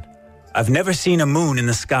another one. I've never seen a moon in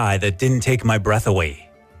the sky that didn't take my breath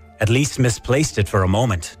away. At least misplaced it for a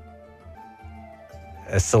moment.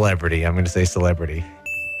 A celebrity. I'm going to say celebrity.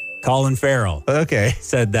 Colin Farrell. Okay.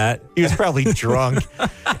 Said that. He was probably drunk.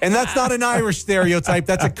 And that's not an Irish stereotype.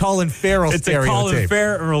 That's a Colin Farrell stereotype. It's a Colin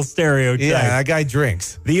Farrell stereotype. Yeah, that guy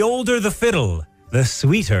drinks. The older the fiddle, the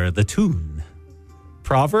sweeter the tune.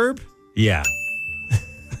 Proverb? Yeah.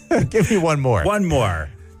 Give me one more. One more.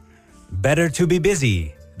 Better to be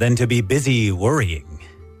busy than to be busy worrying.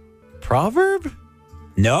 Proverb?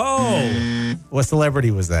 No. What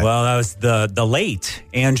celebrity was that? Well, that was the late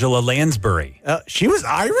Angela Lansbury. She was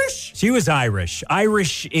Irish? She was Irish.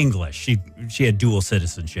 Irish-English. She had dual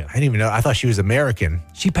citizenship. I didn't even know. I thought she was American.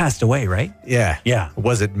 She passed away, right? Yeah. Yeah.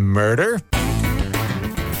 Was it murder?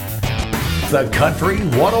 The Country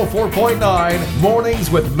 104.9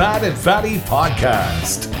 Mornings with Matt and Fadi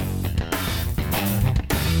podcast.